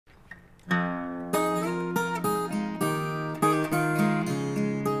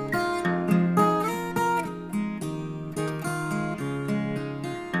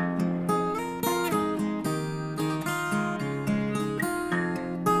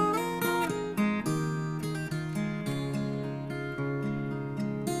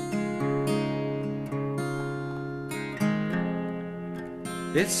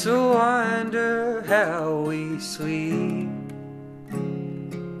It's a wonder how we sleep.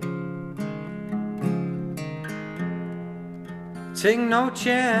 Take no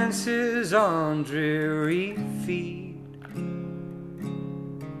chances on dreary feet.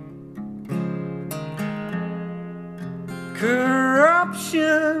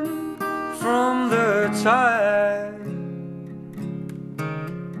 Corruption from the tide,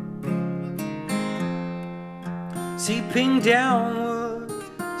 seeping downward,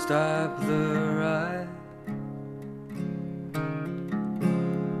 stop the ride.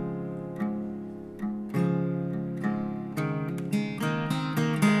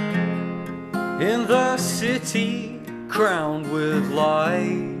 In the city crowned with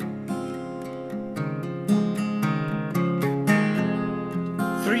light,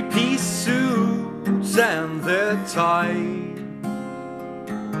 three-piece suits and their tie,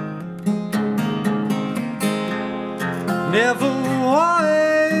 never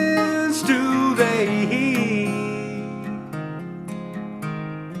once do they heed.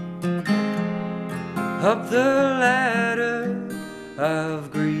 Up the ladder of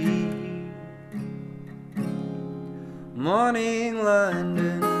greed. Morning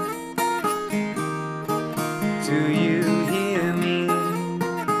London, do you hear me?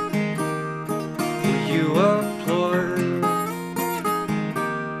 Will you applaud?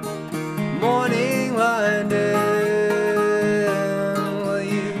 Morning London, will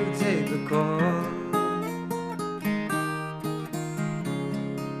you take the call?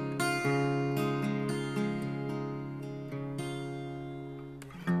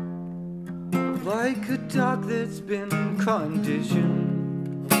 Like a dog that's been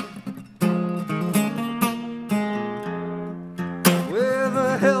conditioned, where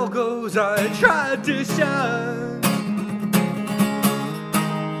the hell goes our tradition?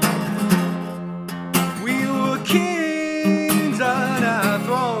 We were kings on our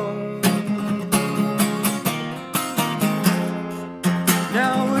throne,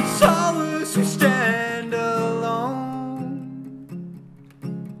 now it's ours who stand alone.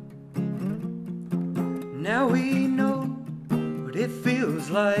 Now we know what it feels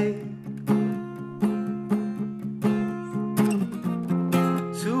like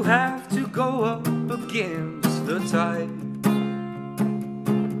to have to go up against the tide.